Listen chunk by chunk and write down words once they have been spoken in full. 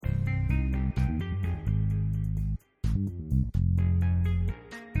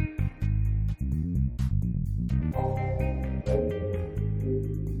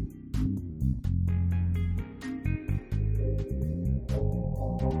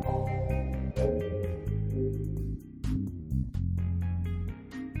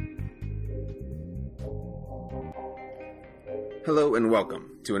Hello and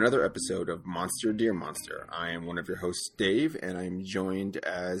welcome to another episode of Monster Dear Monster. I am one of your hosts, Dave, and I'm joined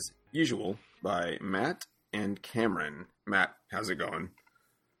as usual by Matt and Cameron. Matt, how's it going?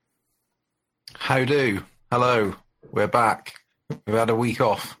 How do? Hello, we're back. We've had a week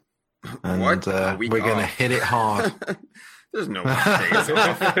off, and What? we're going to hit it hard. There's no days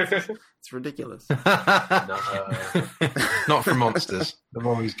off. It's ridiculous. Not for monsters. They're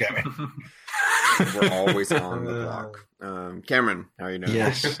always going. We're always on the block. Cameron, how are you doing?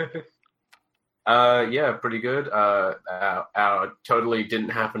 Yes. Yeah, pretty good. Our totally didn't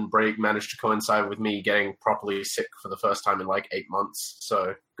happen break managed to coincide with me getting properly sick for the first time in like 8 months.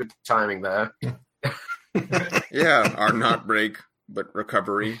 So good timing there. Yeah, our not break, but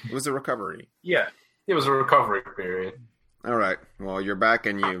recovery. It was a recovery. Yeah, it was a recovery period. All right. Well, you're back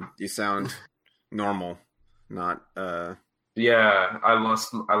and you sound normal. Not Yeah, I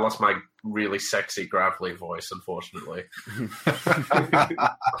lost my really sexy gravelly voice, unfortunately.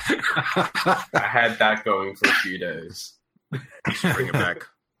 I had that going for a few days. Just bring it back.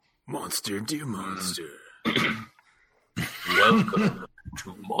 Monster, dear monster. Welcome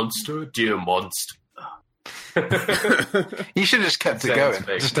to Monster, dear monster. You should have just kept it going.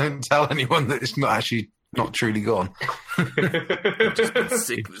 Just don't tell anyone that it's not truly gone. It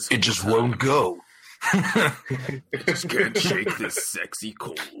just won't go. Just can't shake this sexy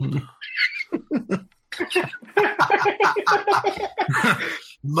cold.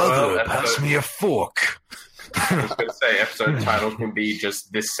 Mother, pass me a fork. I was going to say, episode title can be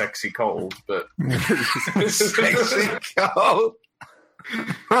just This Sexy Cold, but... Sexy cold.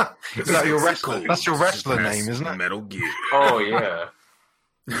 That's your wrestler name, isn't it? Metal Gear. Oh, yeah.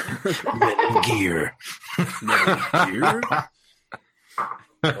 Metal Gear. Metal Gear?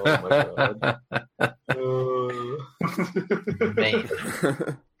 Oh, my God.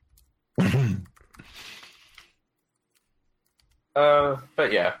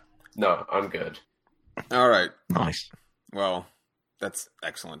 But yeah, no, I'm good. All right. Nice. Well, that's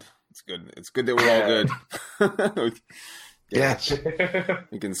excellent. It's good. It's good that we're all good. Yes.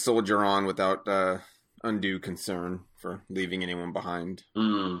 We can soldier on without undue concern for leaving anyone behind.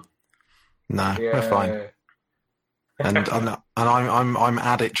 Mm. No, we're fine. And I'm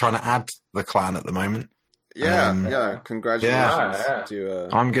at it, trying to add the clan at the moment. Yeah. Congratulations to.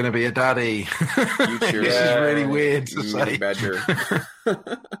 I'm going to be a daddy. Future, This is really weird to say. Badger.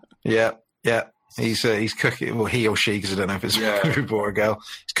 Yeah. He's cooking. Well, he or she, because I don't know if it's a boy or a girl.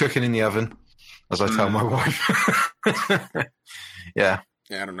 He's cooking in the oven, as I tell my wife. Yeah.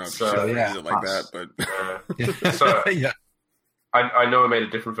 Yeah, I don't know if So, you use it like that, but So Yeah. I know I made a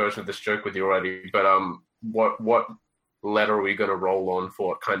different version of this joke with you already, but what letter are we going to roll on for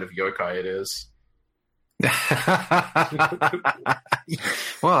what kind of yokai it is?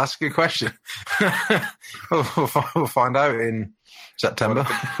 Well, that's a good question. We'll find out in September.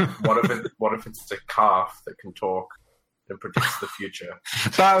 What if it's a calf that can talk and predicts the future?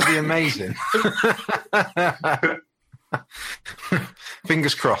 That would be amazing.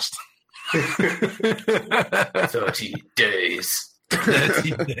 Fingers crossed. 30 days.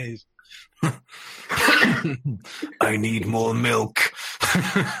 30 days. I need more milk.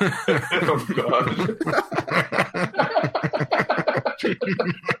 Oh, God.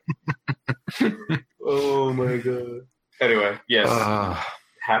 Oh, my God. Anyway, yes.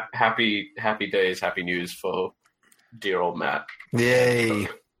 Happy days, happy news for dear old Matt. Yay.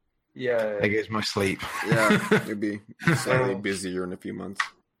 Yeah. There goes my sleep. yeah, you'll be slightly busier in a few months.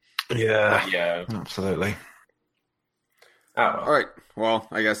 Yeah, absolutely. Oh. All right. Well,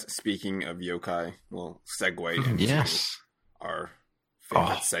 I guess speaking of yokai, we'll segue into our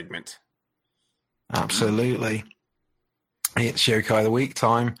favorite segment. Absolutely. It's Yokai of the Week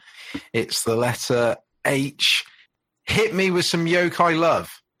time. It's the letter H. Hit me with some yokai love.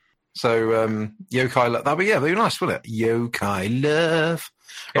 So, yokai love. That'd be nice, wouldn't it? Yokai love.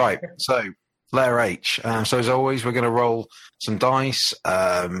 Right. So, letter H. So, as always, we're going to roll some dice.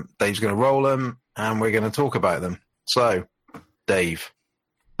 Dave's going to roll them, and we're going to talk about them. So, Dave.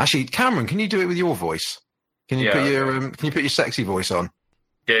 Actually, Cameron, can you do it with your voice? Can you put your sexy voice on?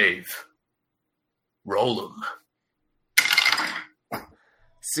 Dave. Roll them.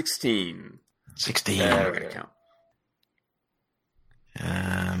 16. 16. I'm going to count.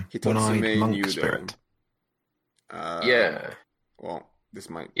 One-eyed monk spirit. Well, this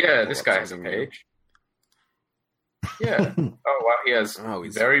might. Yeah, this guy has a page. Yeah. Oh, wow. He has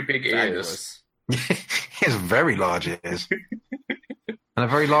very big ears. He has very large ears. And a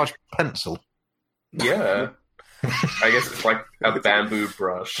very large pencil. Yeah. I guess it's like a bamboo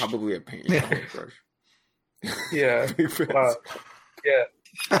brush. Probably a paint brush. Yeah. Big fence. Yeah.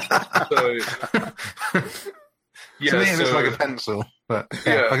 So, To me, it looks like a pencil, but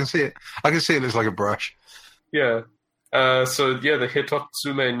Yeah. I can see it. I can see it looks like a brush. yeah. The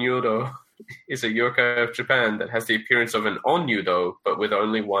Hitotsume Nyudo is a yokai of Japan that has the appearance of an onnyudo, but with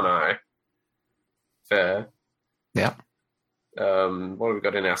only one eye. Fair. Yeah. What have we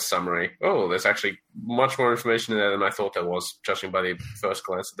got in our summary? Oh, there's actually much more information in there than I thought there was, judging by the first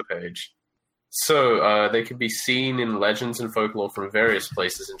glance at the page. So, they can be seen in legends and folklore from various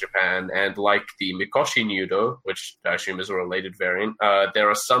places in Japan, and like the Mikoshi Nyudo, which I assume is a related variant, there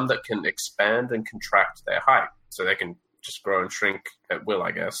are some that can expand and contract their height, so they can just grow and shrink at will,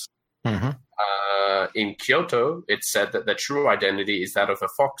 I guess. Mm-hmm. In Kyoto, it's said that their true identity is that of a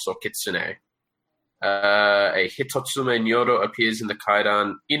fox or kitsune. A Hitotsume Nyodo appears in the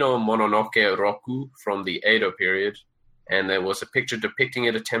Kaidan Ino Mononoke Roku from the Edo period, and there was a picture depicting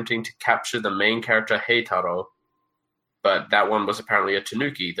it attempting to capture the main character Heitaro, but that one was apparently a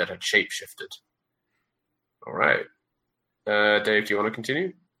tanuki that had shapeshifted. All right. Dave, do you want to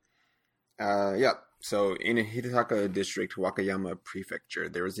continue? Yeah. So in Hitotaka District, Wakayama Prefecture,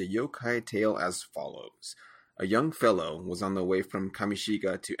 there is a yokai tale as follows. A young fellow was on the way from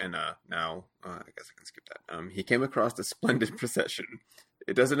Kamishiga to Ena. Now, I guess I can skip that. He came across a splendid procession.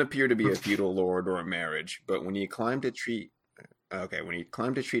 It doesn't appear to be a feudal lord or a marriage, but when he climbed a tree to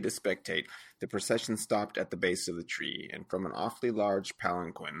spectate, the procession stopped at the base of the tree, and from an awfully large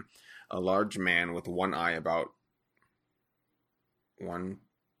palanquin, a large man with one eye about one,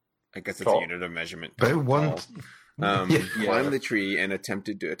 I guess it's Tall. a unit of measurement. But one, Climbed the tree and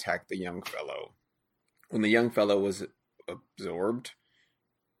attempted to attack the young fellow. When the young fellow was absorbed,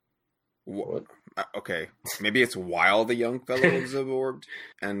 What? Okay, maybe it's while the young fellow was absorbed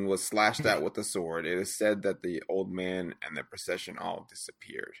and was slashed out with a sword. It is said that the old man and the procession all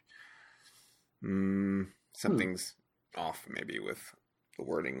disappeared. Something's off maybe with the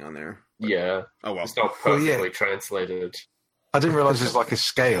wording on there. But, Yeah. oh well. It's not perfectly translated. I didn't realize there's like a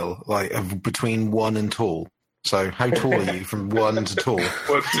scale like of between 1 and tall. So how tall are you from 1 to tall?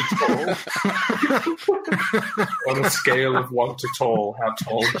 1 to tall. On a scale of 1 to tall, how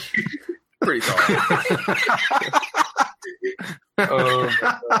tall are you? Pretty tall. Oh, my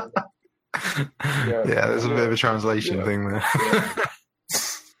God. Yeah, there's a bit of a translation thing there.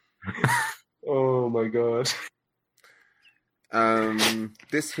 Oh my god.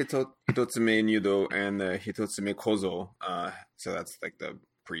 This Hitotsume Nyudo and the Hitotsume Kozo, so that's like the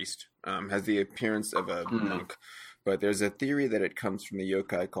priest, has the appearance of a monk, but there's a theory that it comes from the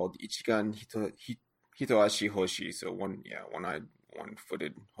yokai called Ichigan Hitoashi Hoshi, so one-eyed,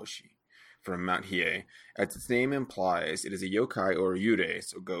 one-footed Hoshi, from Mount Hiei. As its name implies, it is a yokai or yurei,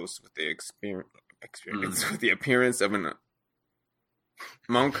 so ghost, with the experience with the appearance of a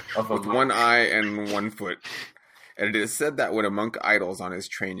monk with one eye and 1 foot. And it is said that when a monk idles on his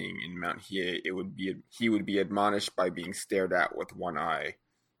training in Mount Hiei, he would be admonished by being stared at with one eye.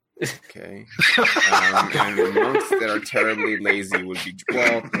 Okay. And the monks that are terribly lazy would be,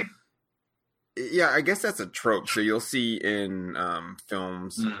 well, yeah, I guess that's a trope. So you'll see in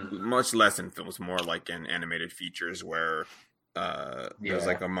films, much less in films, more like in animated features where there's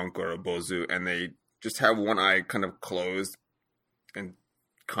like a monk or a bozu, and they just have one eye kind of closed and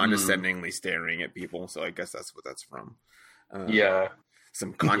condescendingly staring at people. So I guess that's what that's from.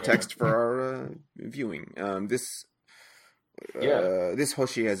 Some context for our viewing. This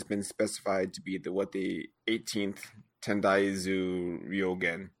Hoshi has been specified to be the 18th Tendaizu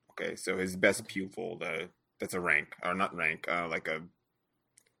Ryogen. Okay, so his best pupil, that's a rank, or not rank, like a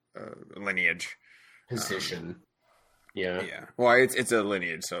lineage. Position. Yeah. Well, it's a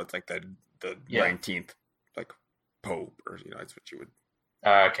lineage, so it's like the 19th, like pope, or that's what you would.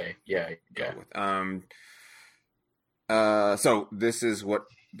 Okay. Yeah. With. So this is what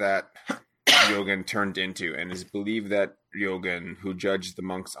that Ryogen turned into, and is believed that Ryogen, who judged the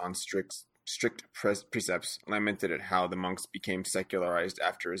monks on strict precepts, lamented at how the monks became secularized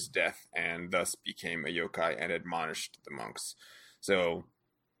after his death, and thus became a yokai and admonished the monks. So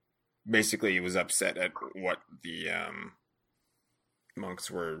basically, he was upset at what the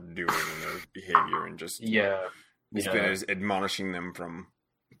monks were doing and their behavior, and just he's been admonishing them from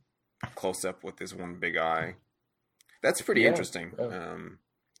close up with his one big eye. That's pretty interesting.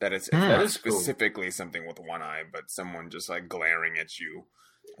 That it's not specifically cool. Something with one eye, but someone just like glaring at you,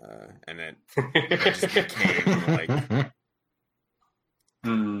 and it just became like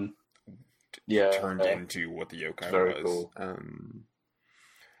turned into what the yokai Very was. Cool.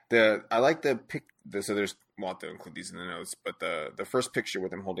 I like the pic. So there's we'll have to include these in the notes. But the first picture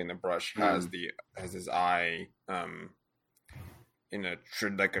with him holding the brush has his eye in a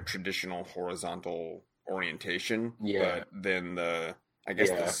traditional horizontal orientation. Yeah. But then the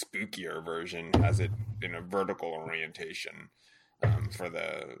spookier version has it in a vertical orientation for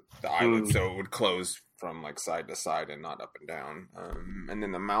the eyelid, so it would close from like side to side and not up and down. And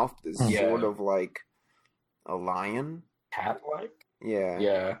then the mouth is sort of like a lion, cat-like.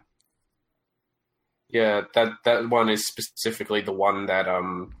 Yeah. That one is specifically the one that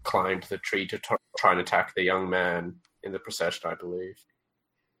climbed the tree to try and attack the young man in the procession, I believe.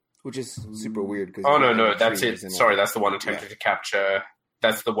 Which is super weird. Oh no, that's it. Sorry, that's the one attempted to capture.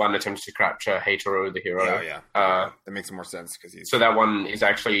 That's the one attempted to capture Heitaro, the hero. Yeah. That makes more sense because he's. So that one is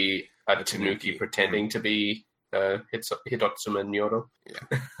actually a Tanuki pretending to be Hitotsume Nyoro. Yeah,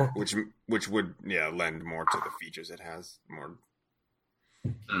 which would lend more to the features it has, more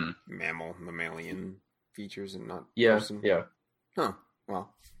mammalian features and not person. Yeah. Huh.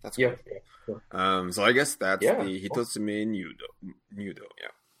 Well, that's cool. Yeah. So I guess that's the Hitotsume Nyudo.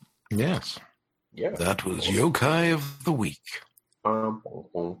 Yeah. Yes. Yeah. That was Yokai of the Week. Bong,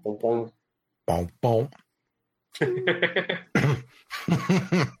 bong. Bong, bong.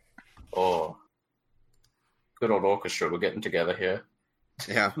 Oh, good old orchestra. We're getting together here.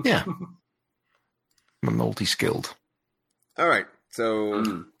 Yeah. Yeah. I'm multi-skilled. All right.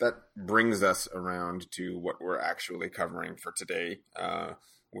 So that brings us around to what we're actually covering for today.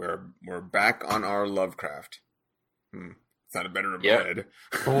 We're back on our Lovecraft. Sounded better in my head.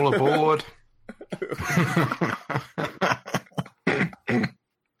 All aboard.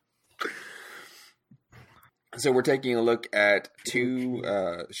 So we're taking a look at two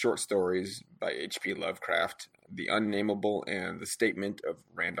short stories by H.P. Lovecraft, The Unnameable and The Statement of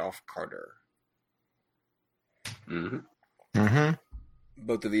Randolph Carter. Mm-hmm.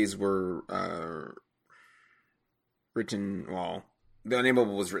 Both of these were written, The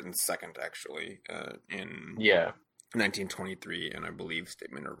Unnameable was written second, actually, in 1923, and I believe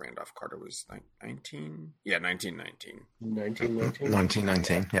Statement of Randolph Carter was 1919.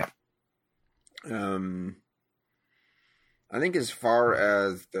 1919, yeah. I think as far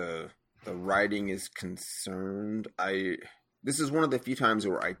as the writing is concerned, this is one of the few times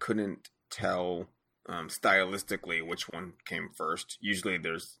where I couldn't tell stylistically which one came first. Usually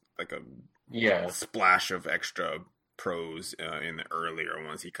there's like a splash of extra prose in the earlier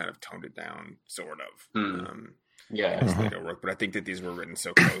ones. He kind of toned it down, sort of. As later work, but I think that these were written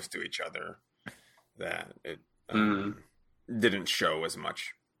so close to each other that it didn't show as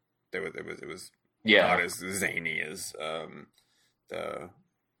much. It was not as zany as the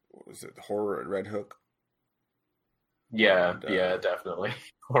Horror at Red Hook. Definitely.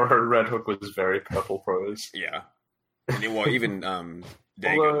 Horror at Red Hook was very purple prose. Yeah, even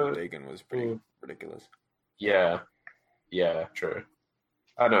Dagon was pretty ridiculous. Yeah, true.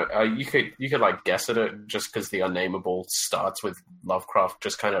 I don't know. You could like guess at it just because The Unnameable starts with Lovecraft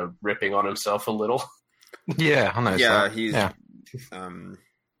just kind of ripping on himself a little. Yeah, I know. Yeah, he's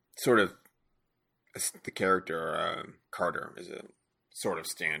sort of the character Carter is a sort of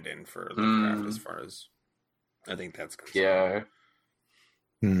stand-in for Lovecraft as far as I think that's concerned.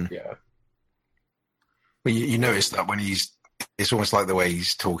 Yeah. Well, you notice that when it's almost like the way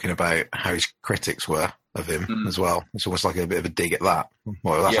he's talking about how his critics were of him as well. It's almost like a bit of a dig at that.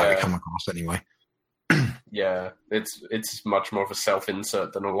 Well, that's how it come across anyway. Yeah, it's much more of a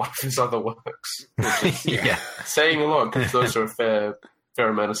self-insert than a lot of his other works. Which is, saying a lot because those are a fair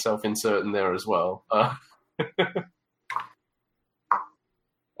amount of self-insert in there as well.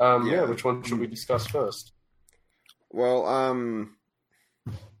 Which one should we discuss first? Well,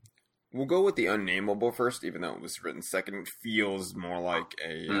 we'll go with The Unnameable first, even though it was written second. It feels more like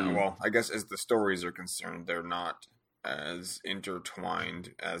I guess as the stories are concerned, they're not as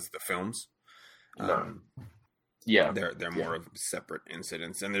intertwined as the films. They're more of separate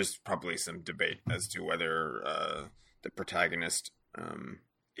incidents, and there's probably some debate as to whether the protagonist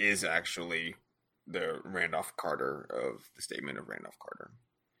is actually the Randolph Carter of the Statement of Randolph Carter.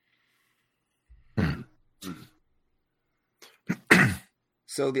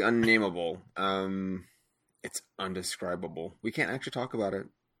 So The Unnameable, it's undescribable. We can't actually talk about it.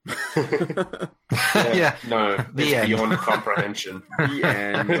 No, it's beyond comprehension. The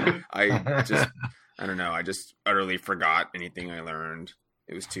end. I don't know. I just utterly forgot anything I learned.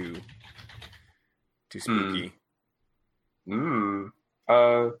 It was too spooky.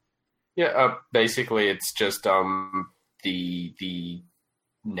 Basically, it's just the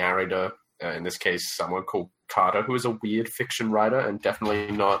narrator, in this case, someone called Carter, who is a weird fiction writer and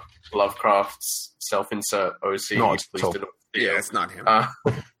definitely not Lovecraft's self-insert OC. Not it's not him.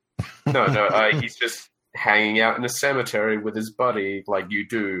 No, he's just hanging out in a cemetery with his buddy, like you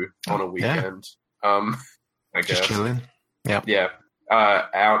do on a weekend. I guess. Just chilling. Yeah. Yeah.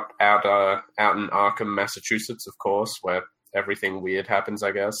 Out in Arkham, Massachusetts, of course, where everything weird happens,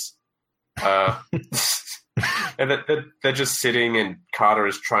 I guess. And they're just sitting, and Carter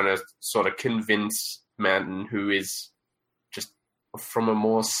is trying to sort of convince Manton, who is just from a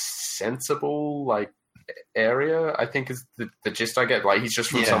more sensible, like, area, I think is the gist I get. Like, he's just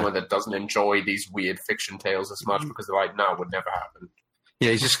from somewhere that doesn't enjoy these weird fiction tales as much because they're like, no, it would never happen.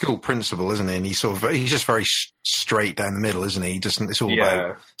 Yeah, he's a school principal, isn't he? And he's just very straight down the middle, isn't he? It's all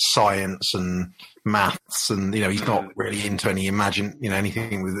about science and maths, and he's not really into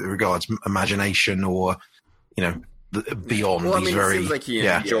anything with regards imagination or beyond. Well, he's it seems like he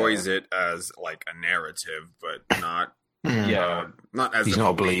enjoys it as like a narrative, but not not as he's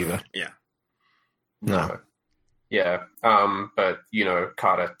not a believer. Yeah. No. Yeah. But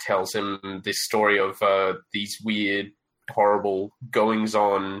Carter tells him this story of these weird, horrible goings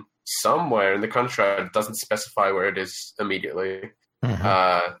on somewhere in the country. It doesn't specify where it is immediately.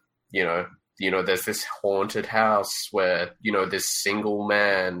 There's this haunted house where, this single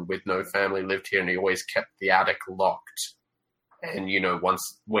man with no family lived here, and he always kept the attic locked. And, once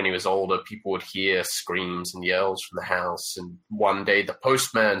when he was older, people would hear screams and yells from the house. And one day the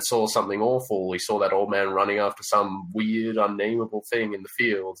postman saw something awful. He saw that old man running after some weird, unnameable thing in the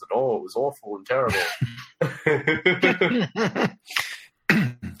fields. And, it was awful and terrible.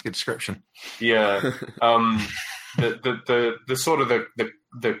 Good description. Yeah. The sort of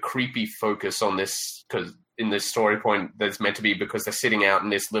the creepy focus on this, because in this story point, there's meant to be because they're sitting out in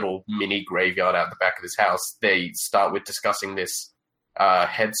this little mini graveyard out the back of this house. They start with discussing this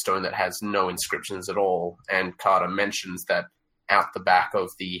headstone that has no inscriptions at all, and Carter mentions that out the back of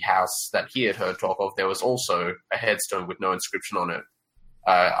the house that he had heard talk of, there was also a headstone with no inscription on it.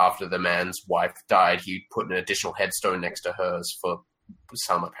 After the man's wife died, he put an additional headstone next to hers for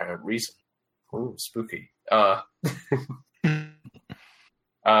some apparent reason. Ooh, spooky.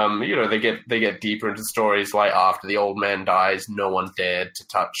 They get deeper into stories, like after the old man dies, no one dared to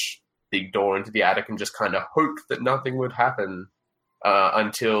touch the door into the attic and just kind of hoped that nothing would happen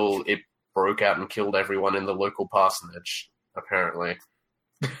until it broke out and killed everyone in the local parsonage, apparently.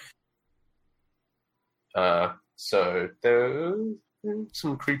 So there are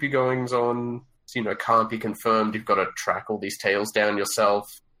some creepy goings on, can't be confirmed. You've got to track all these tales down yourself.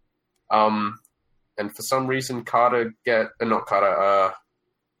 And for some reason,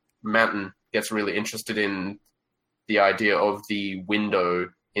 Manton gets really interested in the idea of the window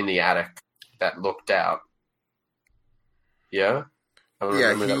in the attic that looked out. Yeah?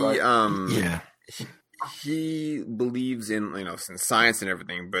 He believes in, science and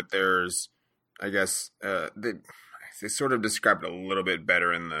everything, but there's, I guess, they sort of describe it a little bit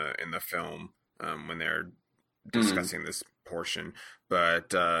better in the film when they're discussing this portion. But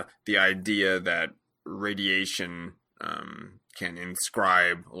the idea that radiation can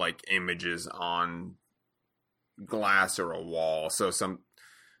inscribe like images on glass or a wall, so some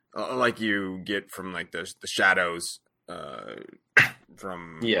like you get from like the shadows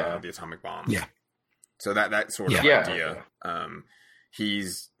from the atomic bomb. Yeah. So that sort of idea.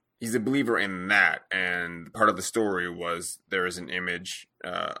 He's a believer in that, and part of the story was there is an image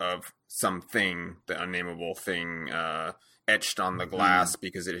of something, the unnameable thing, etched on the glass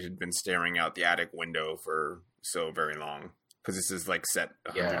because it had been staring out the attic window for so very long. Because this is like set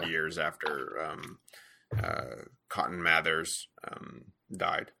 100 years after Cotton Mather's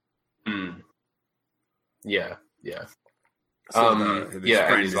died. Mm. Yeah. So his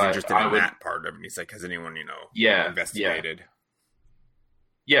friend is interested in that part of it. He's like, has anyone, investigated?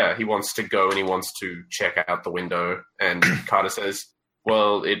 Yeah, he wants to go and he wants to check out the window. And Carter says,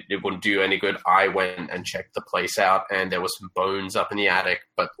 well, it wouldn't do any good. I went and checked the place out, and there was some bones up in the attic,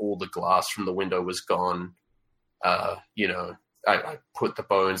 but all the glass from the window was gone. I put the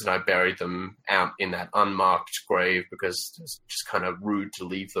bones and I buried them out in that unmarked grave because it's just kind of rude to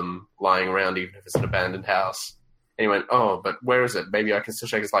leave them lying around even if it's an abandoned house. And he went, oh, but where is it? Maybe I can still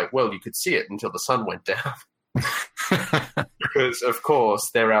check. It's like, well, you could see it until the sun went down. Because, of course,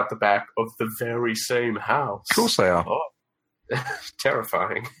 they're out the back of the very same house. Of course they are. Oh,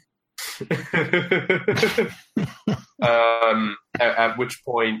 terrifying. At which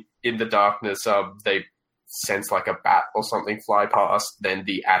point, in the darkness, they sense like a bat or something fly past. Then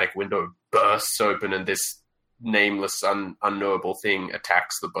the attic window bursts open, and this nameless, unknowable thing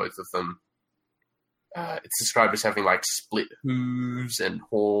attacks the both of them. It's described as having like split hooves and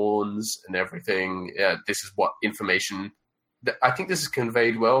horns and everything. This is what information. I think this is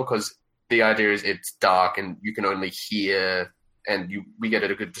conveyed well because the idea is it's dark and you can only hear, and we get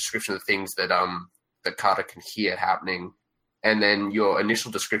a good description of things that that Carter can hear happening. And then your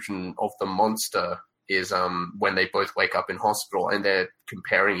initial description of the monster is when they both wake up in hospital and they're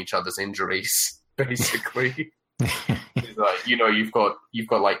comparing each other's injuries, basically. It's like, you've got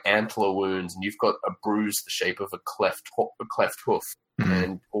like antler wounds, and you've got a bruise the shape of a cleft hoof,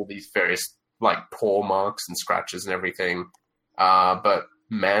 and all these various like paw marks and scratches and everything. But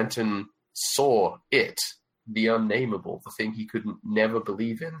Manton saw it, the unnameable, the thing he could never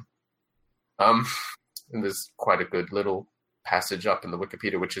believe in. And there's quite a good little passage up in the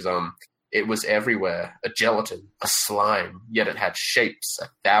Wikipedia, which is it was everywhere, a gelatin, a slime, yet it had shapes,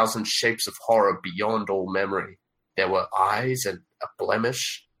 1,000 shapes of horror beyond all memory. There were eyes and a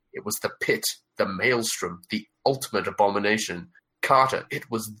blemish. It was the pit, the maelstrom, the ultimate abomination. Carter,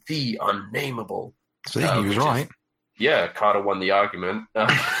 it was the unnameable. See, he was right. Carter won the argument.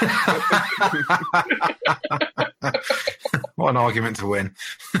 What an argument to win.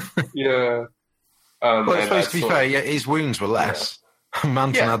 Yeah. Well, it's supposed to be fair, his wounds were less. Yeah.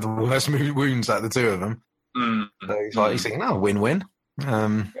 Manton had the worst wounds out of the two of them. So he's thinking, win-win.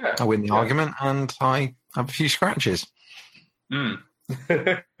 I win the argument, and I have a few scratches. It's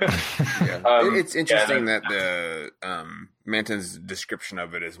interesting that the Manton's description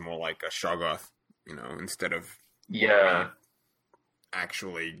of it is more like a Shoggoth, instead of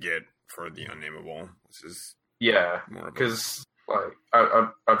actually get for the unnameable. This is more because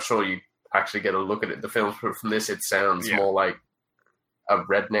I'm sure you actually get a look at it. The film from this, it sounds more like a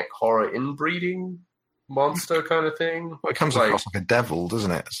redneck horror inbreeding monster kind of thing. Well, it comes across like a devil,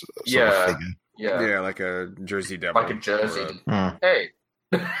 doesn't it? Sort of figure. Yeah, like a Jersey devil. Like a Jersey. Hey.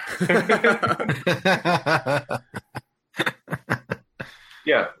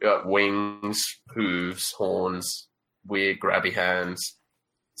 Wings, hooves, horns, weird grabby hands.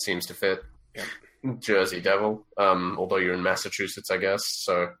 Seems to fit. Yeah. Jersey devil. Although you're in Massachusetts, I guess.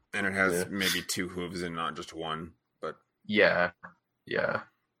 So. And it has maybe 2 hooves and not just one. But yeah.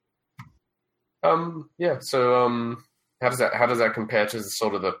 So how does that compare to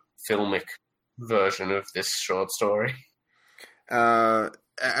sort of the filmic version of this short story?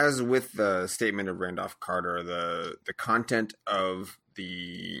 As with the statement of Randolph Carter, the content of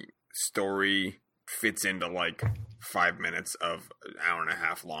the story fits into like 5 minutes of an hour and a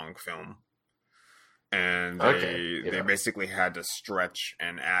half long film. And they basically had to stretch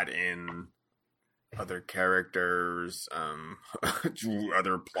and add in other characters,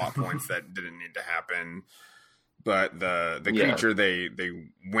 other plot points that didn't need to happen. But the creature they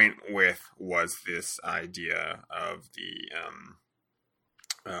went with was this idea of the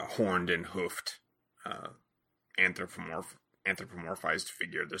horned and hoofed anthropomorphized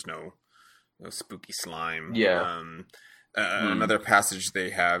figure. There's no spooky slime. Another passage they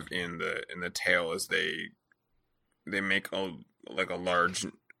have in the tale is they make a large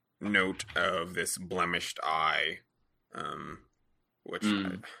note of this blemished eye, which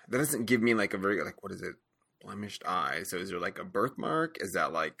that doesn't give me like a very what is it? Blemished eye. So is there like a birthmark? Is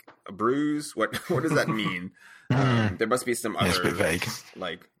that like a bruise? What does that mean? There must be some other vague,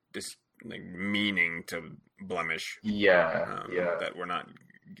 like just like meaning to blemish. That we're not.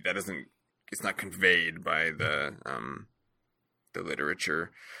 That doesn't. It's not conveyed by the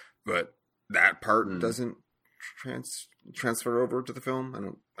literature, but that part doesn't transfer over to the film.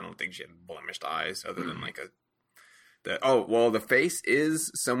 I don't think she had blemished eyes, other than like the face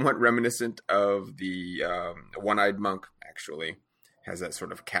is somewhat reminiscent of the one-eyed monk. Actually, has that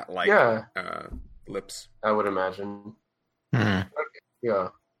sort of cat-like lips. I would imagine. Mm. Yeah,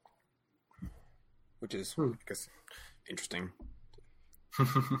 which is I guess interesting.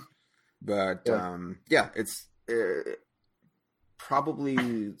 But it's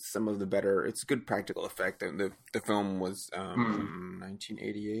probably some of the better. It's good practical effect. The film was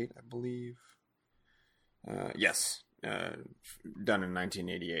 1988, I believe. Yes, done in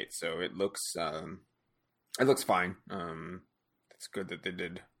 1988. So it looks fine. It's good that they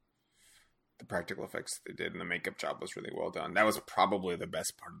did the practical effects they did, and the makeup job was really well done. That was probably the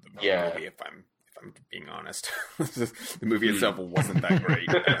best part of the movie, if I'm being honest. The movie itself wasn't that great.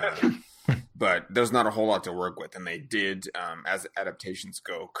 But there's not a whole lot to work with, and they did, as adaptations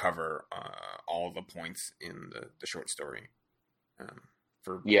go, cover all the points in the short story,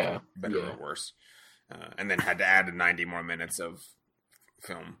 for better or worse, and then had to add 90 more minutes of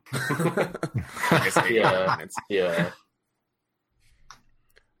film. I guess 80 more minutes. Yeah.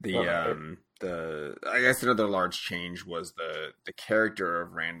 I guess another large change was the character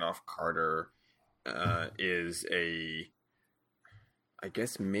of Randolph Carter is I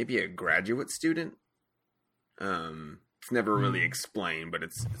guess maybe a graduate student. It's never really explained, but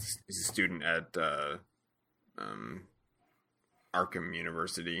he's a student at Arkham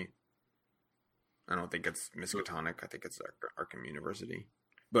University. I don't think it's Miskatonic. I think it's Arkham University.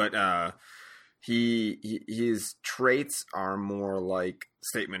 But his traits are more like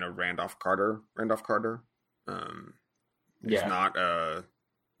statement of Randolph Carter. He's not an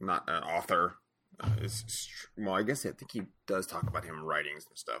author. Well, I guess I think he does talk about him writings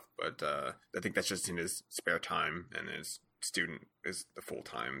and stuff, but I think that's just in his spare time, and his student is the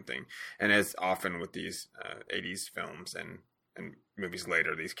full-time thing. And as often with these 80s films and movies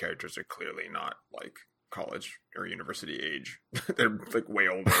later, these characters are clearly not like college or university age. They're like way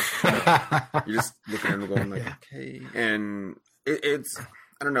older. You're just looking at them going like, okay. And it's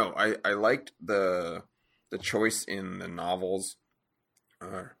I don't know. I liked the choice in the novels.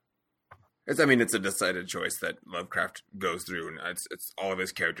 It's a decided choice that Lovecraft goes through, and it's all of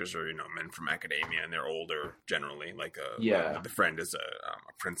his characters are men from academia, and they're older generally. Like the friend is a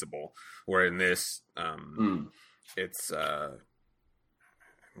principal, where in this it's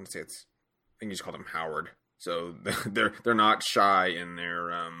I'm gonna say I think you just called him Howard. So they're not shy in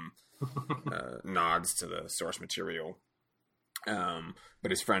their nods to the source material,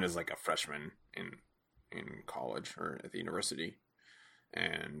 but his friend is like a freshman in college or at the university,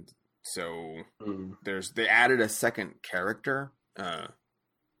 and so they added a second character,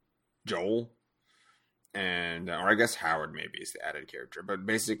 Joel, and or I guess Howard maybe is the added character, but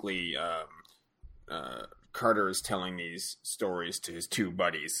basically Carter is telling these stories to his two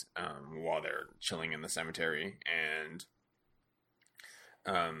buddies while they're chilling in the cemetery, and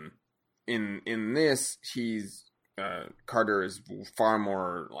in this Carter is far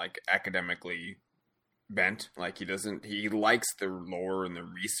more like academically bent. Like he likes the lore and the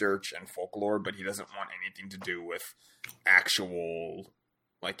research and folklore, but he doesn't want anything to do with actual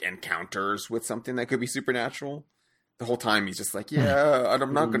like encounters with something that could be supernatural. The whole time he's just like, yeah,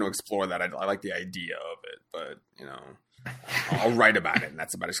 I'm not going to explore that. I like the idea of it, but I'll write about it, and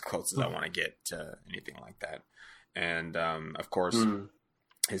that's about as close as I want to get to anything like that. And of course,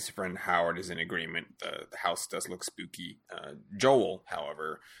 his friend Howard is in agreement. The house does look spooky. Joel,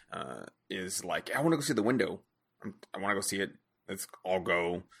 however, is like, I want to go see the window. I want to go see it. Let's all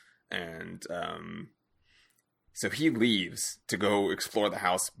go. And so he leaves to go explore the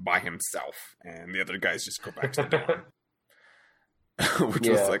house by himself, and the other guys just go back to the dorm. Which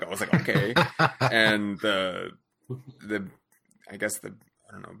was like, I was like, okay. And I don't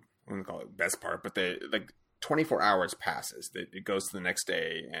know, I wouldn't call it best part, but 24 hours passes. It goes to the next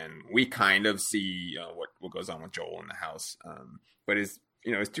day, and we kind of see what goes on with Joel in the house. But his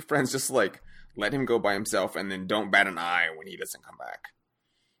two friends just like let him go by himself, and then don't bat an eye when he doesn't come back.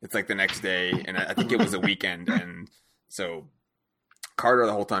 It's like the next day, and I think it was a weekend, and so Carter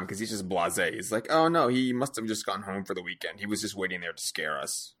the whole time, because he's just blasé. He's like, oh no, he must have just gone home for the weekend. He was just waiting there to scare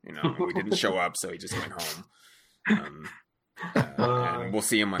us. We didn't show up, so he just went home. And we'll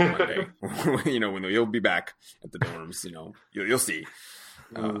see him on Monday. When he'll be back at the dorms. You'll see.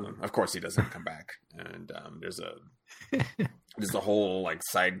 Of course, he doesn't come back, and there's a whole like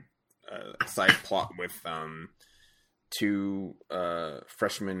side plot with two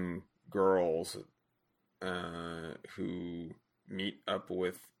freshman girls who meet up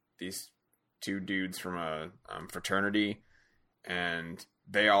with these two dudes from a fraternity, and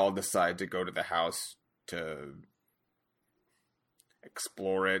they all decide to go to the house to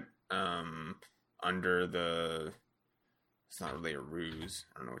explore it under it's not really a ruse.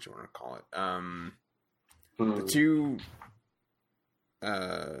 I don't know what you want to call it.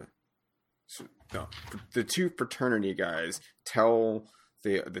 The two fraternity guys tell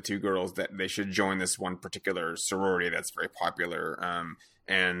the two girls that they should join this one particular sorority that's very popular,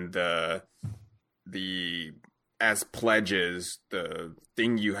 and the as pledges, the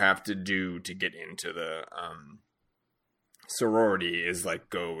thing you have to do to get into the sorority is like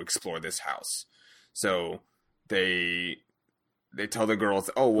go explore this house. So they tell the girls,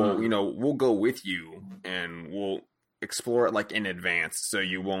 oh well, we'll go with you and we'll explore it like in advance, so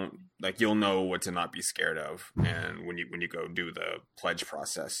you won't you'll know what to not be scared of, and when you go do the pledge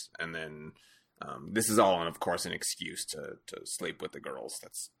process. And then this is all, of course, an excuse to sleep with the girls.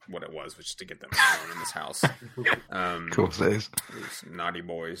 That's what it was to get them alone in this house. Of course it is. These naughty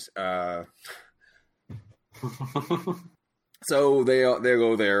boys. So they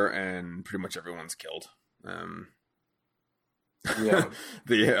go there, and pretty much everyone's killed. Yeah.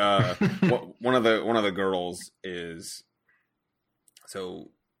 One of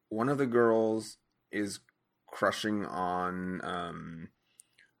the girls is crushing on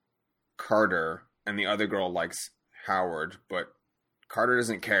Carter, and the other girl likes Howard, but Carter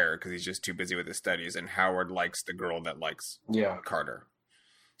doesn't care because he's just too busy with his studies, and Howard likes the girl that likes Carter.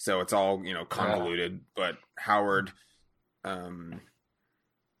 So it's all convoluted, but Howard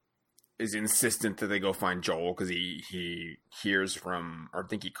is insistent that they go find Joel because he hears from, or I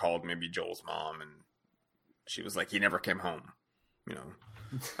think he called maybe Joel's mom, and she was like, he never came home, you know.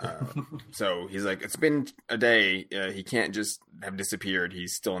 So he's like, it's been a day. He can't just have disappeared.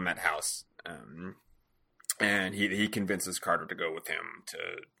 He's still in that house. And he convinces Carter to go with him to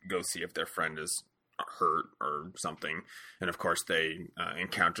go see if their friend is hurt or something. And of course they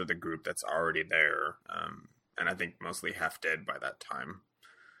encounter the group that's already there. And I think mostly half dead by that time.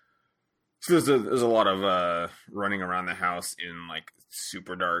 So there's a lot of running around the house in like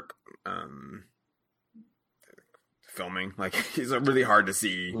super dark filming. Like it's really hard to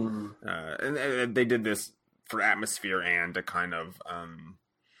see. And they did this for atmosphere and to kind of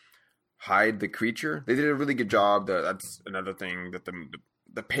hide the creature. They did a really good job. That's another thing, that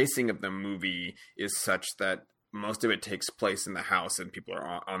the pacing of the movie is such that most of it takes place in the house and people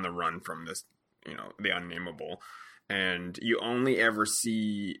are on the run from this, you know, the unnameable. And you only ever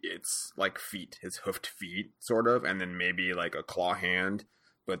see its like feet, his hoofed feet, sort of, and then maybe like a claw hand.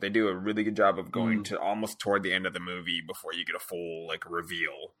 But they do a really good job of going to almost toward the end of the movie before you get a full like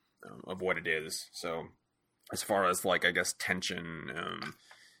reveal of what it is. So as far as like, I guess, tension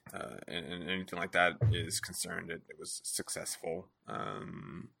and anything like that is concerned, it was successful.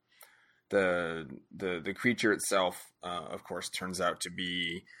 The creature itself, of course, turns out to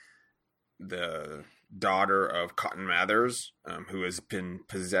be the daughter of Cotton Mathers, who has been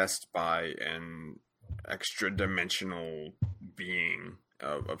possessed by an extra-dimensional being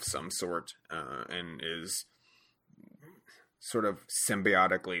of some sort, and is sort of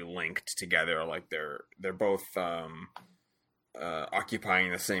symbiotically linked together. Like they're both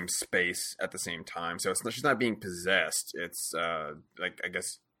occupying the same space at the same time. So she's not being possessed. It's like, I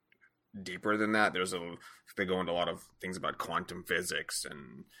guess, deeper than that. They go into a lot of things about quantum physics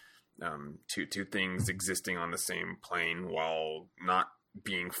and two things existing on the same plane while not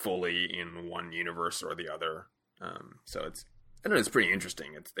being fully in one universe or the other. So I don't know, it's pretty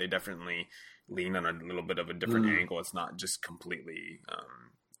interesting. They definitely lean on a little bit of a different angle. It's not just completely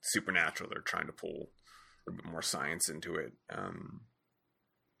supernatural. They're trying to pull a bit more science into it.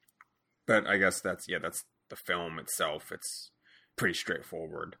 But I guess that's the film itself. It's pretty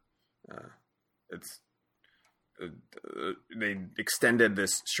straightforward. They extended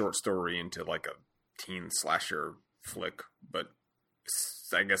this short story into like a teen slasher flick, but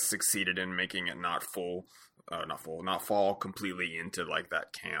I guess succeeded in making it not fall completely into like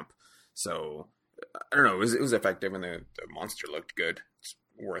that camp. So I don't know, it was effective, and the monster looked good. It's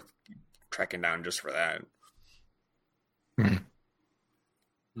worth tracking down just for that.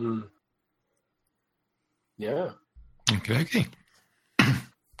 Yeah. Okay.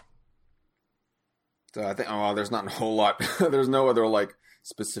 So I think, there's not a whole lot. There's no other like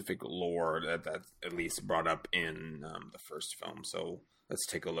specific lore that's at least brought up in the first film. So let's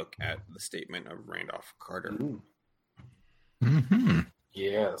take a look at the statement of Randolph Carter.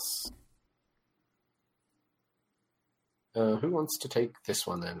 Yes. Who wants to take this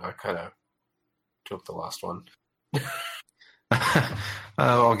one then? I kind of took the last one.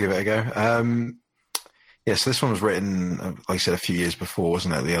 I'll give it a go. So this one was written, like I said, a few years before,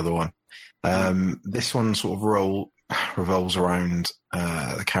 wasn't it? The other one. This one sort of revolves around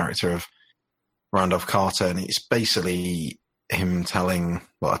the character of Randolph Carter, and it's basically him telling,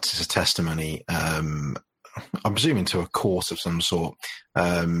 well, it's a testimony, I'm presuming to a court of some sort,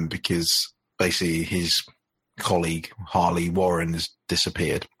 because basically his colleague, Harley Warren, has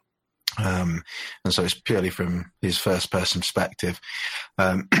disappeared. And so it's purely from his first-person perspective,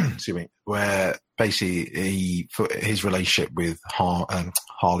 excuse me, where basically his relationship with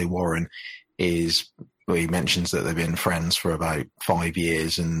Harley Warren is, well, he mentions that they've been friends for about 5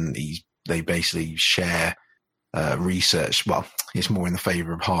 years, and they basically share research. Well, it's more in the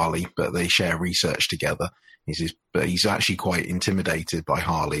favour of Harley, but they share research together. But he's actually quite intimidated by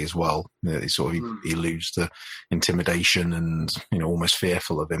Harley as well. He he alludes to intimidation and, almost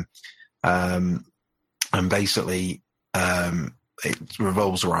fearful of him. And basically, it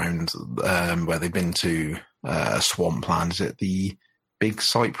revolves around where they've been to a swamp land. Is it the Big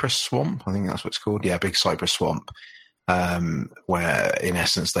Cypress Swamp? I think that's what it's called. Yeah, Big Cypress Swamp, where in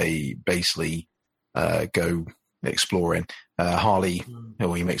essence they basically go exploring.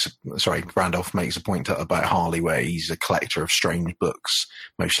 Randolph makes a point about Harley, where he's a collector of strange books,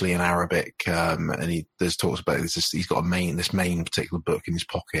 mostly in Arabic, and he talks about this. He's got this main particular book in his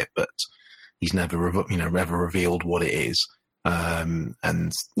pocket, but he's never revealed what it is. And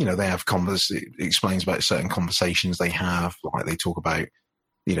they have it explains about certain conversations they have, like they talk about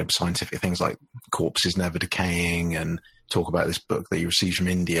scientific things like corpses never decaying, and talk about this book that he received from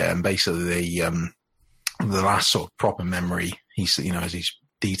India, and basically the last sort of proper memory as he's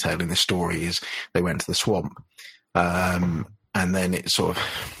detail in this story is they went to the swamp, and then it sort of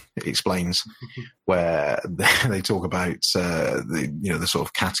explains where they talk about the sort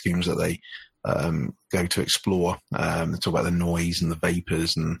of catacombs that they go to explore. They talk about the noise and the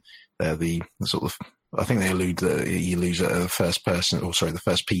vapors, and the sort of, I think they allude that he alludes at the first person, or sorry, the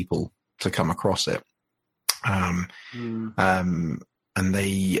first people to come across it. And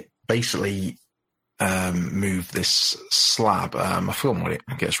they basically move this slab. I forget what it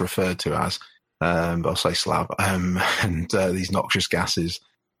gets referred to as, but I'll say slab. And these noxious gases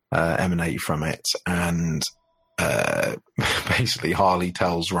emanate from it. And basically Harley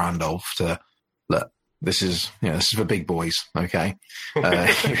tells Randolph to, look, this is for big boys, okay?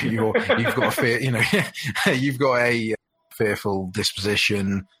 You've got a fear, you've got a fearful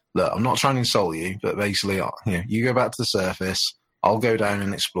disposition. Look, I'm not trying to insult you, but basically, you go back to the surface. I'll go down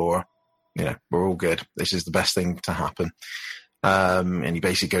and explore. We're all good. This is the best thing to happen. And he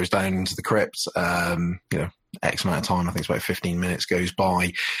basically goes down into the crypt. X amount of time, I think it's about 15 minutes goes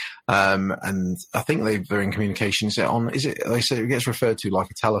by. And I think they're in communication. They say it gets referred to like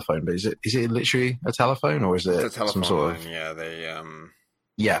a telephone, but is it literally a telephone, or is it it's a telephone some sort of... Yeah, they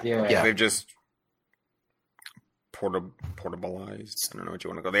Yeah. They've just portabilized. I don't know what you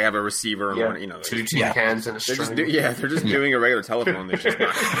want to go. They have a receiver and one, two cans and a string. They're just doing a regular telephone. They're just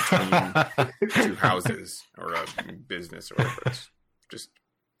not between two houses or a business or whatever. It's just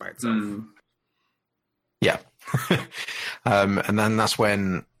by itself. Yeah. And then that's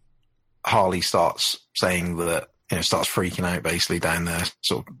when Harley starts saying that, starts freaking out basically down there,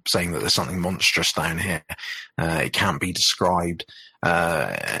 sort of saying that there's something monstrous down here. It can't be described.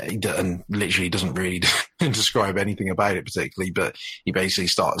 And literally doesn't really describe anything about it particularly, but he basically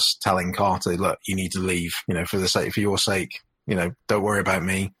starts telling Carter, look, you need to leave, for your sake, don't worry about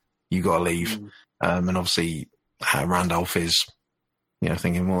me. You got to leave. And obviously Randolph is,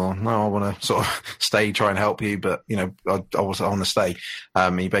 thinking, well, no, I want to sort of stay, try and help you, but, I want to stay.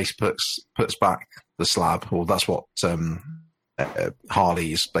 He basically puts back the slab, or that's what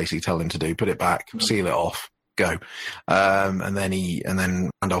Harley is basically telling him to do. Put it back, seal it off, go. And then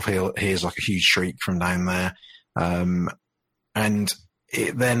Randolph hears like a huge shriek from down there. And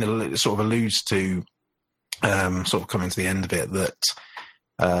it then sort of alludes to, sort of coming to the end of it, that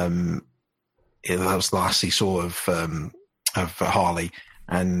that was the last he saw of Harley,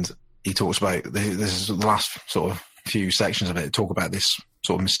 and he talks about this is the last sort of few sections of it talk about this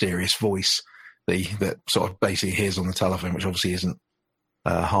sort of mysterious voice that sort of basically hears on the telephone, which obviously isn't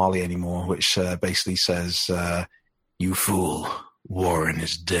Harley anymore, which basically says, "You fool, Warren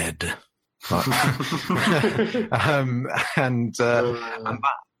is dead." And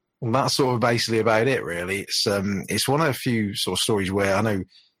that's sort of basically about it, really. It's one of the few sort of stories where I know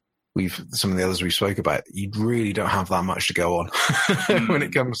some of the others we spoke about, you really don't have that much to go on when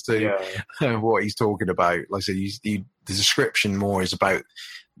it comes to what he's talking about. Like I said, the description more is about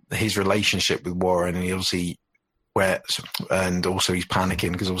his relationship with Warren, and and also he's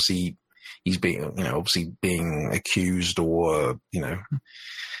panicking because obviously he's being accused, or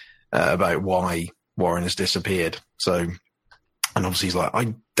about why Warren has disappeared. So, and obviously he's like,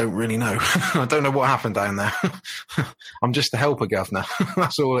 I don't really know. I don't know what happened down there. I'm just the helper, governor.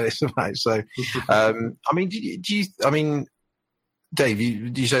 That's all it's about. So, Dave,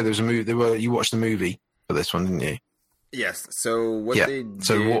 you say there was a movie? You watched the movie for this one, didn't you? Yes. So what they did?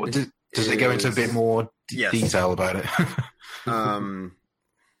 So does it go into a bit more detail about it?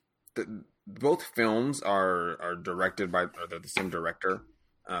 Both films are directed by the same director,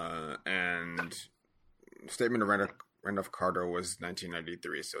 and Statement of Randolph Carter was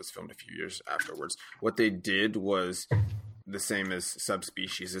 1993, so it's filmed a few years afterwards. What they did was the same as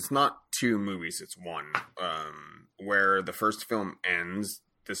Subspecies. It's not two movies, it's one. Where the first film ends,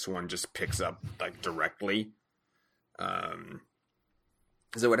 this one just picks up like directly.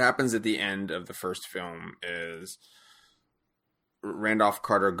 So what happens at the end of the first film is Randolph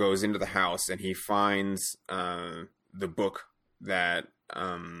Carter goes into the house and he finds the book that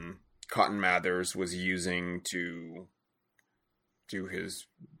Cotton Mathers was using to do his,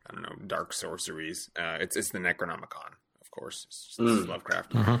 dark sorceries. It's the Necronomicon, of course. It's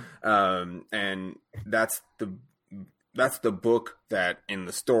Lovecraft. And that's the book that in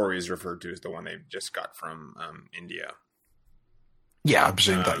the story is referred to as the one they just got from India. Yeah, I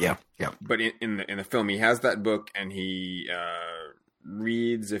presume that. Yeah. But in the film, he has that book and he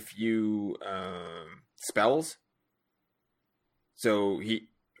reads a few spells. So he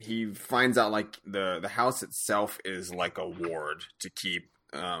finds out like the house itself is like a ward to keep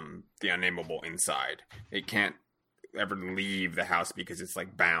the unnameable inside. It can't ever leave the house because it's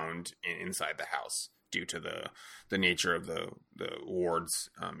like bound inside the house. due to the nature of the wards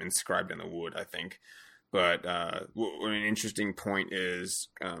inscribed in the wood, I think. But an interesting point is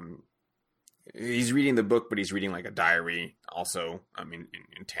he's reading the book, but he's reading like a diary also. I mean,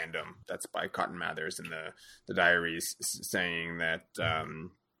 in tandem. That's by Cotton Mather's, and the diaries saying that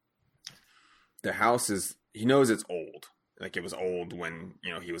the house is. He knows it's old. Like it was old when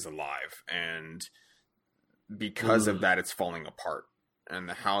he was alive, and because of that, it's falling apart. And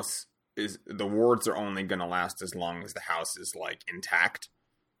the house the wards are only going to last as long as the house is like intact.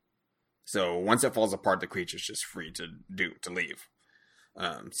 So once it falls apart, the creature's just free to leave.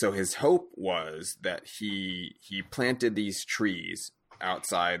 So his hope was that he planted these trees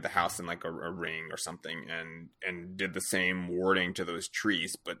outside the house in like a ring or something, and did the same warding to those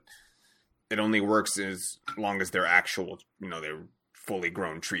trees, but it only works as long as they're actual, they're fully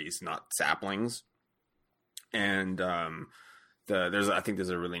grown trees, not saplings. And I think there's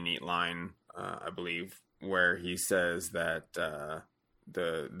a really neat line, I believe, where he says that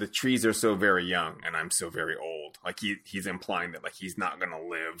the trees are so very young and I'm so very old. Like he's implying that like he's not going to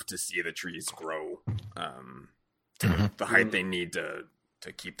live to see the trees grow to the height they need to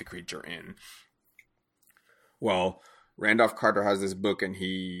keep the creature in. Well, Randolph Carter has this book, and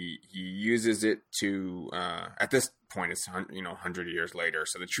he uses it to at this point it's 100 years later,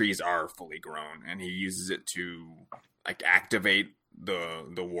 so the trees are fully grown, and he uses it to like activate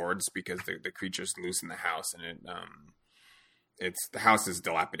the wards because the creature's loose in the house, and the house is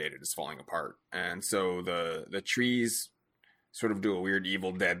dilapidated, it's falling apart, and so the trees sort of do a weird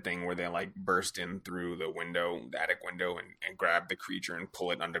Evil Dead thing where they like burst in through the attic window, and grab the creature and pull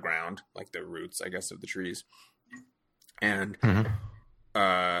it underground, like the roots, I guess, of the trees. And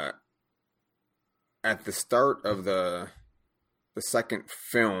at the start of the second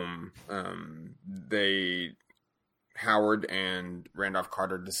film, Howard and Randolph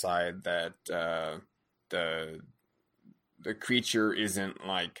Carter decide that the creature isn't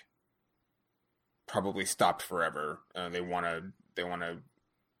like probably stopped forever. They want to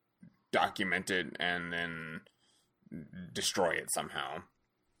document it and then destroy it somehow.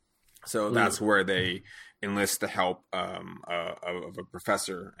 So that's where they enlist the help of a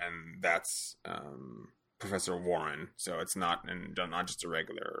professor, and that's Professor Warren. So it's not just a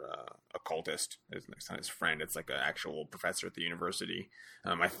regular occultist. It's not his friend. It's like an actual professor at the university.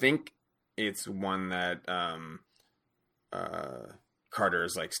 I think it's one that Carter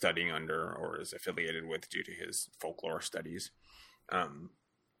is like studying under or is affiliated with due to his folklore studies.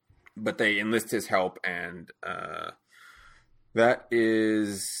 But they enlist his help, and that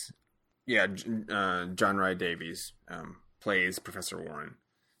is... Yeah, John Rhys Davies plays Professor Warren,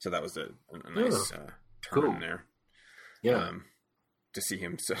 so that was a nice turn there. Yeah, to see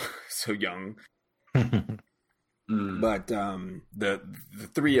him so young. But the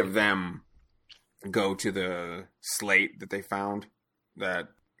three of them go to the slate that they found, that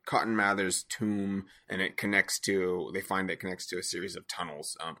Cotton Mather's tomb, and they find it connects to a series of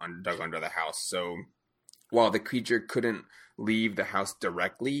tunnels dug under the house. So while the creature couldn't leave the house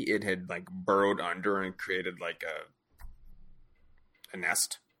directly, it had like burrowed under and created like a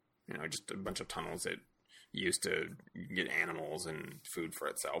nest, just a bunch of tunnels it used to get animals and food for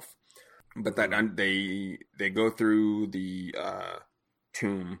itself. But that they go through the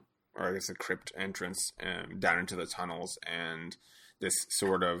tomb, or I guess a crypt entrance, down into the tunnels, and this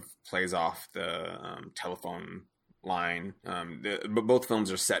sort of plays off the telephone line. But both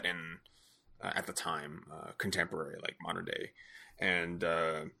films are set in at the time, contemporary, like modern day. And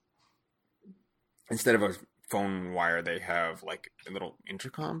instead of a phone wire, they have like a little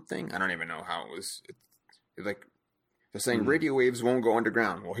intercom thing. I don't even know how it was. It's like they're saying radio waves won't go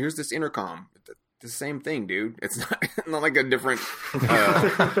underground. Well, here's this intercom. It's the same thing, dude. It's not like a different...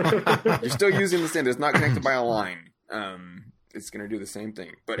 you're still using the same. It's not connected by a line. It's going to do the same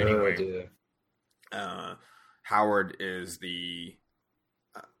thing. But anyway, Howard is the...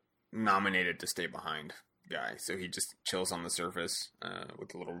 nominated to stay behind guy, so he just chills on the surface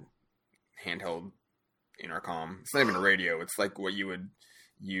with a little handheld intercom. It's not even a radio. It's like what you would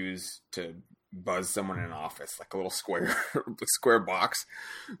use to buzz someone in an office, like a little square box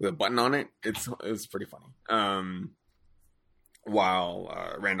with a button on it. It was pretty funny.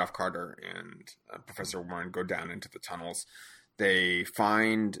 While Randolph Carter and Professor Warren go down into the tunnels, they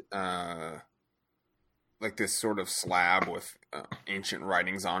find like this sort of slab with ancient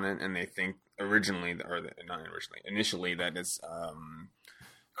writings on it, and they think initially that it's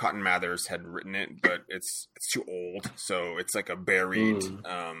Cotton Mather's had written it, but it's too old, so it's like a buried.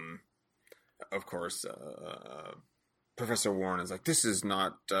 Of course, Professor Warren is like, this is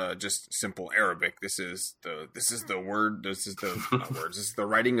not just simple Arabic. This is the word. This is the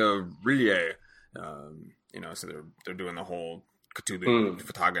writing of Rillier, So they're doing the whole Cthulhu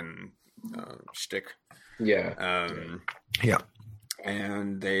Fhtagn shtick. Yeah. Yeah.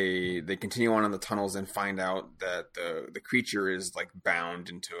 And they continue on in the tunnels and find out that the creature is like bound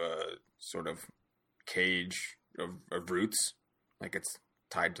into a sort of cage of roots, like it's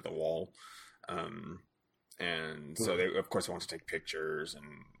tied to the wall. And so they, of course, want to take pictures and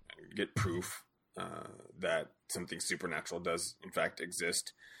get proof that something supernatural does in fact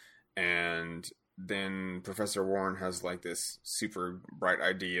exist. And then Professor Warren has like this super bright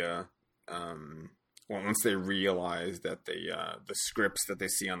idea. Once they realize that the scripts that they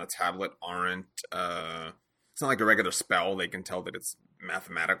see on the tablet aren't, it's not like a regular spell. They can tell that it's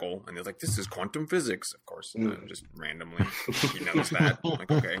mathematical, and they're like, "This is quantum physics," of course, just randomly. He knows that. Like,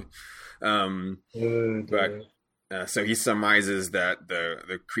 okay, but so he surmises that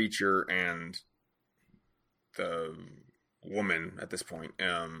the creature and the woman at this point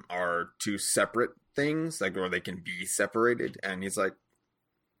are two separate things, like, or they can be separated, and he's like,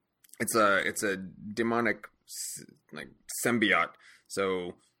 it's a demonic like symbiote,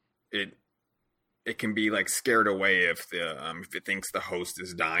 so it can be like scared away if it thinks the host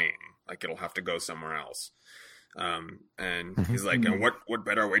is dying, like it'll have to go somewhere else. And he's like, and what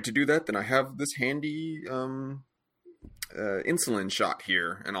better way to do that than I have this handy insulin shot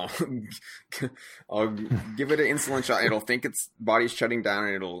here, and I'll give it an insulin shot. It'll think its body's shutting down,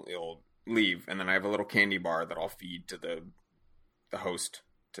 and it'll leave, and then I have a little candy bar that I'll feed to the host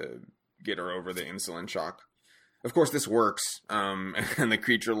to get her over the insulin shock. Of course, this works, and the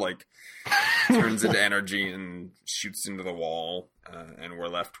creature like turns into energy and shoots into the wall, and we're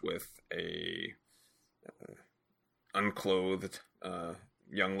left with a unclothed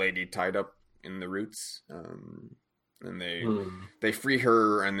young lady tied up in the roots. And they free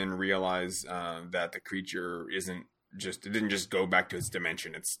her, and then realize that the creature didn't just go back to its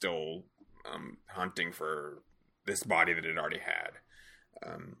dimension. It's still hunting for this body that it already had.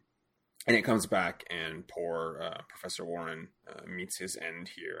 And it comes back, and poor Professor Warren meets his end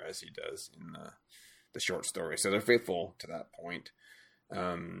here, as he does in the short story. So they're faithful to that point.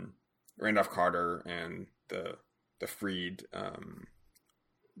 Randolph Carter and the freed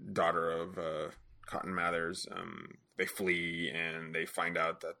daughter of Cotton Mathers, they flee, and they find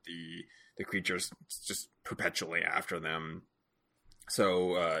out that the creature's just perpetually after them.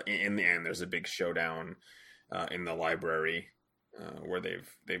 So in the end, there's a big showdown in the library. Where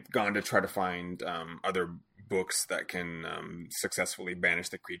they've gone to try to find other books that can successfully banish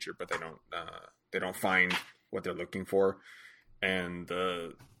the creature, but they don't find what they're looking for, and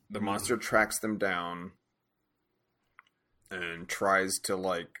the monster tracks them down and tries to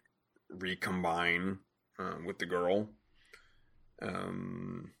like recombine with the girl.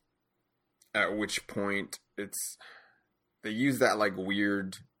 At which point they use that like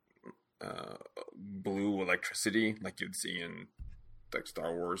weird blue electricity like you'd see in like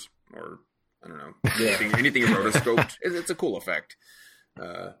Star Wars, or I don't know, anything rotoscoped. It's a cool effect.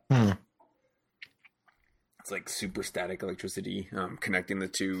 It's like super static electricity connecting the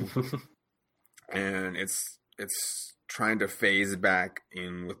two, and it's trying to phase back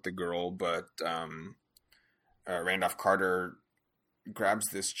in with the girl, but Randolph Carter grabs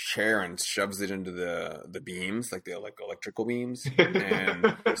this chair and shoves it into the beams, like the electrical beams,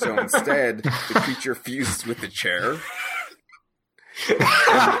 and so instead the creature fuses with the chair.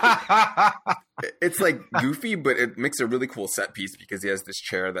 It's like goofy, but it makes a really cool set piece because he has this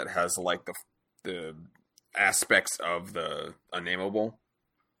chair that has like the aspects of the unnameable.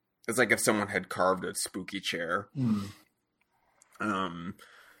 It's like if someone had carved a spooky chair.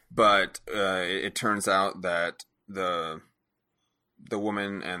 But it turns out that the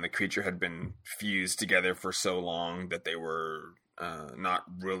woman and the creature had been fused together for so long that they were not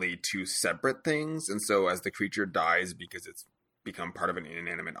really two separate things. And so as the creature dies, because it's become part of an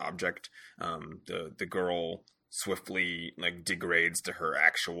inanimate object, the girl swiftly like degrades to her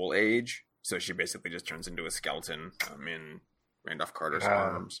actual age. So she basically just turns into a skeleton in Randolph Carter's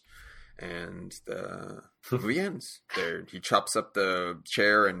arms. And the movie ends there. He chops up the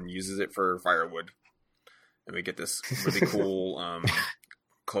chair and uses it for firewood. And we get this really cool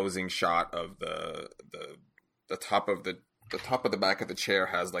closing shot of the top of the back of the chair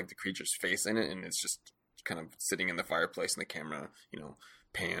has like the creature's face in it, and it's just kind of sitting in the fireplace, and the camera,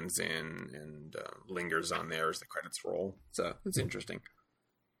 pans in and lingers on there as the credits roll. So it's interesting.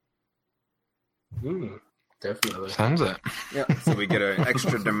 Definitely. Sounds it. Yeah. So we get an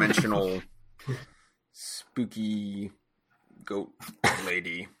extra dimensional spooky goat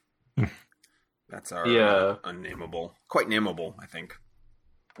lady. That's our unnameable. Quite nameable, I think.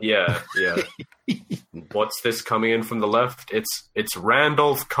 Yeah. What's this coming in from the left? It's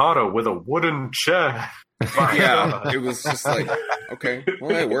Randolph Carter with a wooden chair. Yeah, it was just like, okay,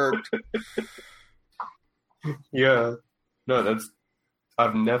 well, it worked. Yeah. No,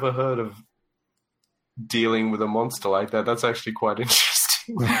 I've never heard of dealing with a monster like that. That's actually quite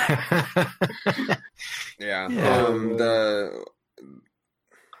interesting. Yeah.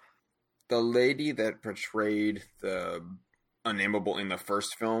 The lady that portrayed the Unnameable in the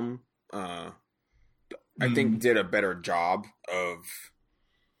first film, I think did a better job of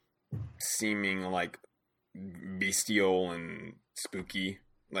seeming like bestial and spooky,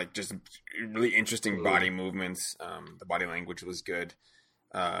 like just really interesting body movements. The body language was good.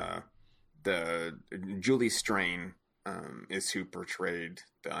 The Julie Strain is who portrayed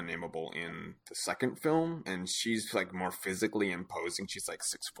the Unnameable in the second film, and she's like more physically imposing. She's like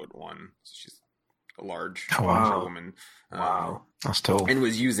 6'1", so she's a large woman. Wow, that's tall. And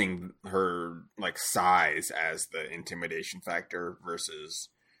was using her like size as the intimidation factor versus,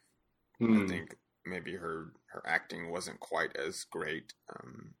 I think maybe her acting wasn't quite as great.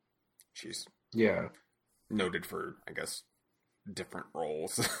 She's noted for, I guess, different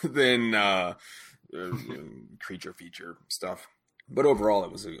roles than creature feature stuff. But overall,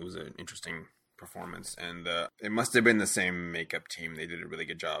 it was an interesting performance, and it must have been the same makeup team. They did a really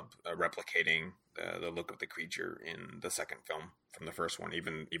good job replicating the look of the creature in the second film from the first one,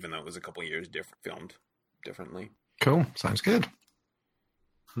 even though it was a couple years filmed differently. Cool, sounds good.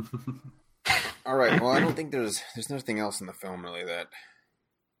 All right. Well, I don't think there's nothing else in the film really that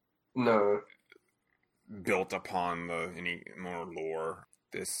built upon any more lore.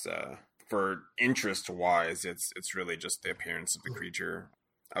 This for interest wise, it's really just the appearance of the creature.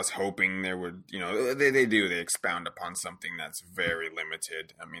 I was hoping there would, they expound upon something that's very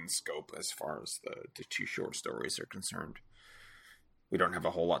limited. I mean, scope as far as the two short stories are concerned. We don't have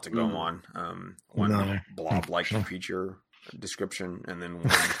a whole lot to go on. One blob-like creature description, and then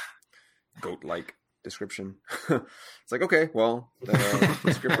one goat-like description. It's like, okay, well, the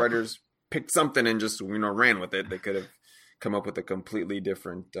scriptwriters picked something and just ran with it. They could have come up with a completely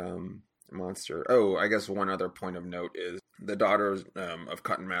different monster. Oh, I guess one other point of note is the daughter of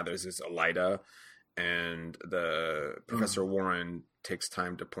Cotton Mather's is Elida, and the Professor Warren takes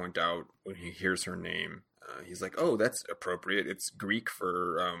time to point out when he hears her name. He's like, "Oh, that's appropriate. It's Greek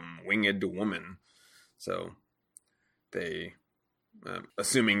for winged woman." So they,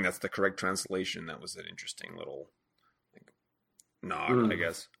 assuming that's the correct translation, that was an interesting little nod, I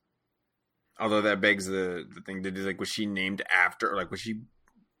guess. Although that begs the thing to do, like, was she named after, like, was she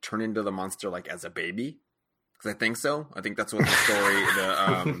turned into the monster like as a baby? Because I think so. I think that's what the story,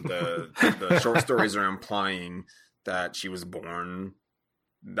 the short stories are implying, that she was born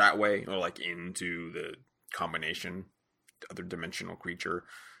that way, or like into the combination, other dimensional creature,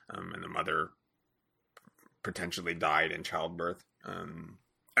 and the mother potentially died in childbirth. I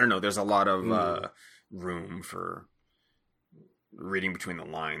don't know. There's a lot of room for reading between the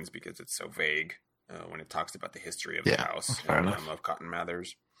lines because it's so vague when it talks about the history of the house of Cotton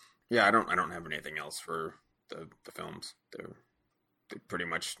Mather's. Yeah, I don't have anything else for the films. They pretty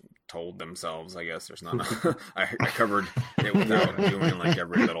much told themselves, I guess. There's not I covered it without doing like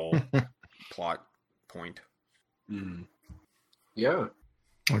every little plot point. Yeah.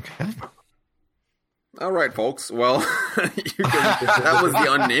 Okay. All right, folks. Well, that was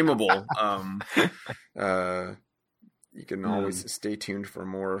the Unnameable. You can always stay tuned for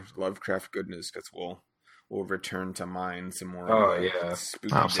more Lovecraft goodness, because we'll return to mine some more spooky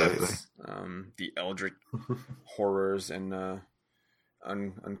deaths, the eldritch horrors, and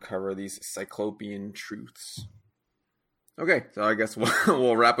uncover these cyclopean truths. Okay, so I guess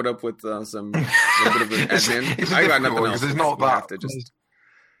we'll wrap it up with some bit of an admin. I got nothing else. It's not that.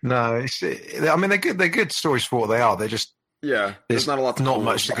 No, I mean, they're good stories for what they are. They're just there's not a lot, not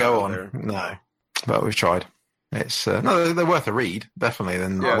much to go on. There. No, but we've tried. It's no, they're worth a read, definitely.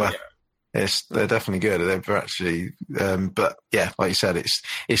 They're definitely good. They're actually, but yeah, like you said,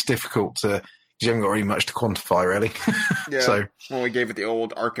 it's difficult to. You haven't got really much to quantify, really. Yeah. So, well, we gave it the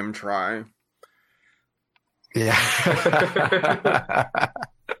old Arkham try. Yeah.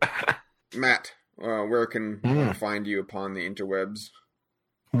 Matt, where can one find you upon the interwebs?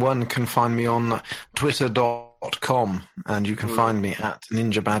 One can find me on twitter.com, and you can find me at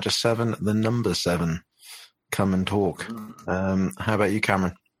NinjaBadger7, the number 7. Come and talk. How about you,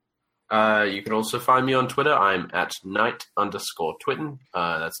 Cameron? You can also find me on Twitter. I'm at Knight_Twitten.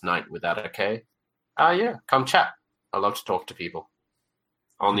 That's Knight without a K. Yeah, come chat. I love to talk to people.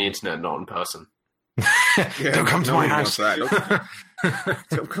 On the internet, not in person. Don't come to my house.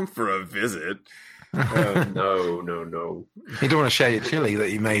 Don't come for a visit. No. You don't want to share your chili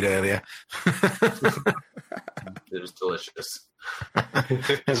that you made earlier. It was delicious.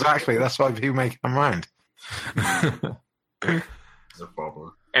 Exactly. That's why people make them round. It's a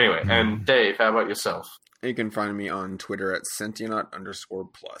problem. Anyway, and Dave, how about yourself? You can find me on Twitter at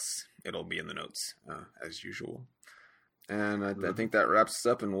Sentient_plus. It'll be in the notes, as usual. And I think that wraps us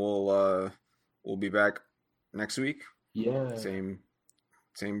up, and we'll be back next week. Yeah. Same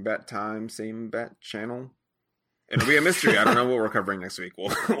bat time, same bat channel. It'll be a mystery. I don't know what we're covering next week.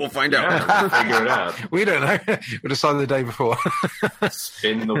 We'll find out. We'll figure it out. We don't know. We'll decide the day before.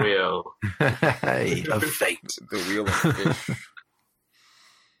 Spin the wheel. Hey, of fate. The wheel of fish.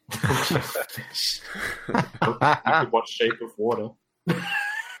 Fish. You could watch Shape of Water.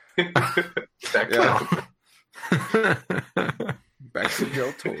 Back to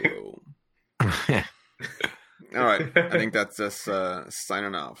Del Toro. All right. I think that's us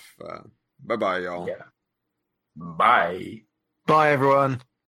signing off. Bye-bye, y'all. Yeah. Bye. Bye, everyone.